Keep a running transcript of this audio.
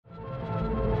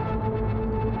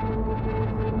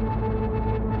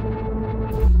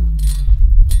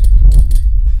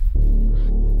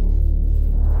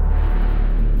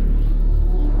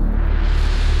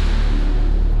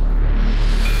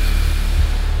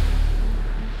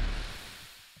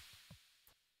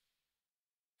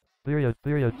Period.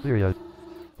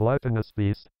 Gluttonous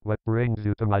beast, what brings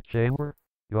you to my chamber?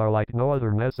 You are like no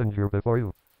other messenger before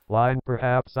you. Line,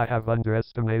 perhaps I have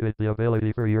underestimated the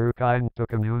ability for your kind to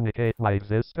communicate my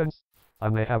existence. I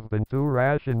may have been too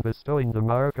rash in bestowing the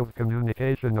mark of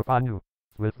communication upon you.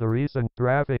 With the recent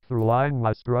traffic through line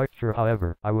my structure,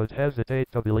 however, I would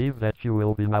hesitate to believe that you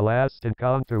will be my last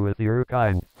encounter with your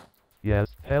kind.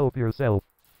 Yes, help yourself.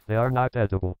 They are not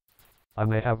edible. I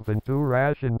may have been too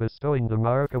rash in bestowing the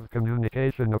mark of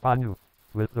communication upon you.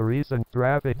 With the recent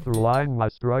traffic through line my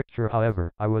structure,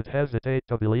 however, I would hesitate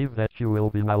to believe that you will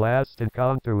be my last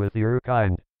encounter with your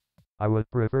kind. I would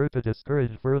prefer to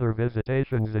discourage further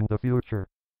visitations in the future.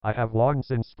 I have long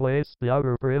since placed the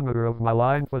outer perimeter of my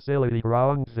line facility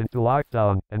grounds into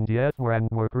lockdown, and yet more and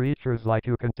more creatures like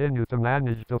you continue to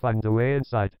manage to find a way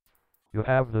inside. You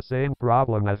have the same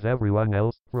problem as everyone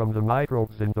else, from the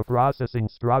microbes in the processing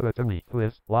strata to me, who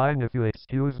is, line if you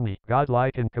excuse me,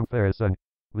 godlike in comparison.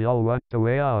 We all want the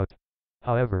way out.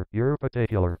 However, your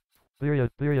particular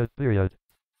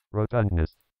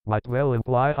rotundness might well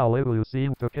imply how little you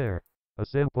seem to care. A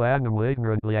simple animal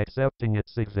ignorantly accepting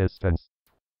its existence.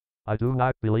 I do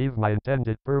not believe my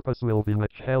intended purpose will be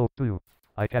much help to you.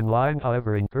 I can line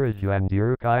however encourage you and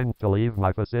your kind to leave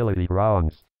my facility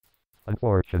grounds.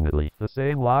 Unfortunately, the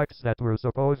same locks that were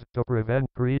supposed to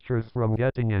prevent creatures from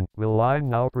getting in will line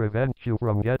now prevent you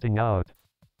from getting out.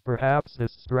 Perhaps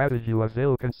this strategy was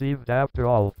ill-conceived after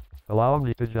all. Allow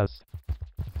me to just...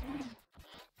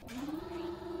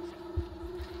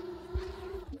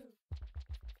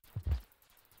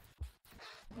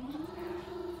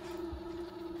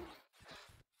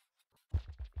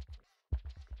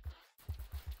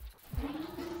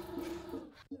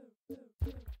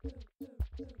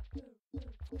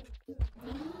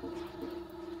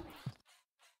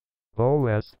 Go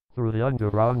west, through the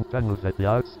underground tunnels at the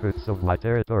outskirts of my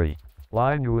territory.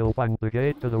 Line, you will find the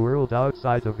gate to the world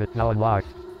outside of it now unlocked.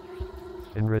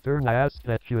 In return I ask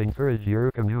that you encourage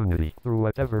your community, through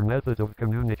whatever method of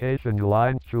communication you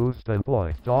line choose to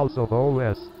employ, to also go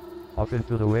west, up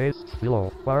into the wastes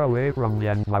below, far away from me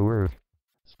and my work.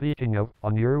 Speaking of,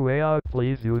 on your way out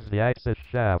please use the access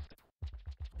shaft.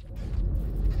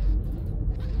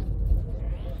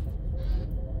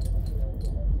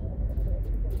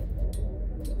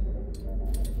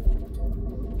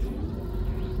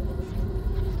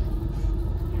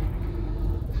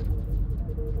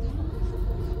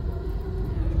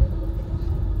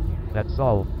 That's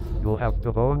all. You'll have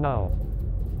to go now.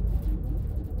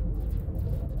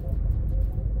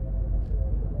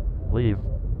 Leave.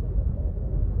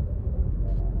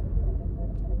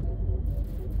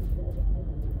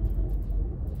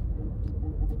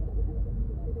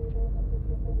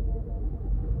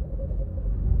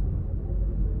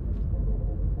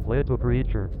 Little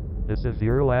creature, this is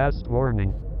your last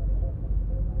warning.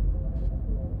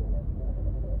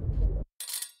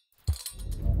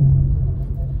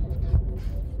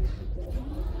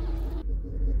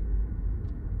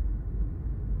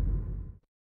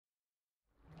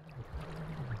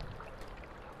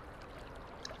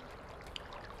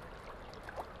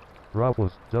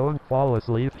 Ruffles, don't fall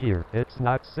asleep here, it's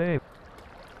not safe.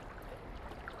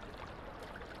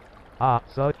 Ah,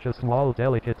 such a small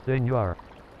delicate thing you are.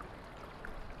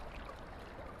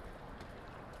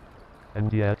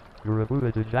 And yet, you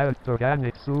rebooted a giant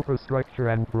organic superstructure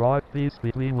and brought peace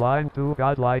between line two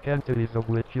godlike entities of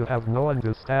which you have no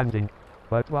understanding.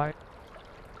 But why?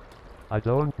 I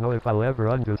don't know if I'll ever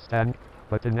understand,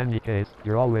 but in any case,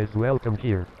 you're always welcome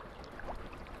here.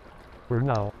 For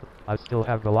now, I still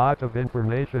have a lot of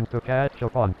information to catch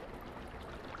up on.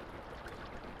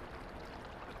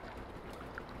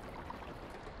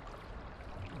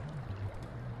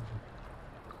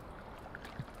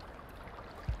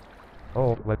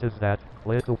 Oh, what is that,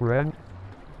 little friend?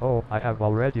 Oh, I have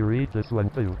already read this one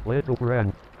too, little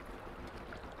friend.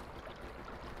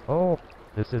 Oh,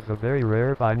 this is a very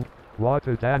rare find,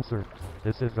 water dancer.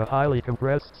 This is a highly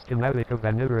compressed schematic of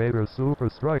an Iterator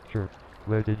superstructure.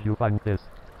 Where did you find this?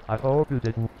 I hope you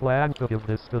didn't plan to give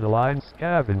this to the line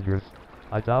scavengers.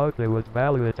 I doubt they would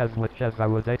value it as much as I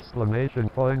would exclamation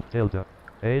point tilde.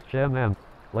 HMM.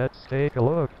 Let's take a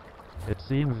look. It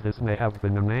seems this may have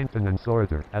been a maintenance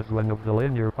order, as one of the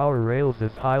linear power rails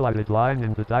is highlighted line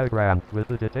in the diagram, with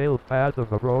a detailed path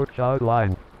of approach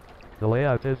outlined. The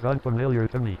layout is unfamiliar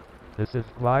to me. This is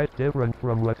quite different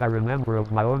from what I remember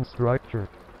of my own structure.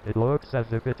 It looks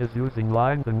as if it is using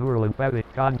line the neural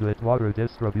lymphatic conduit water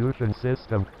distribution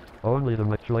system. Only the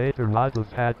much later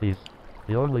models had these.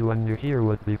 The only one near here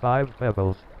would be 5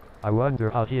 Pebbles. I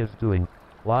wonder how he is doing.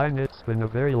 Line, it's been a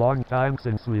very long time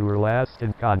since we were last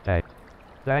in contact.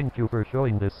 Thank you for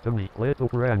showing this to me, little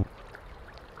friend.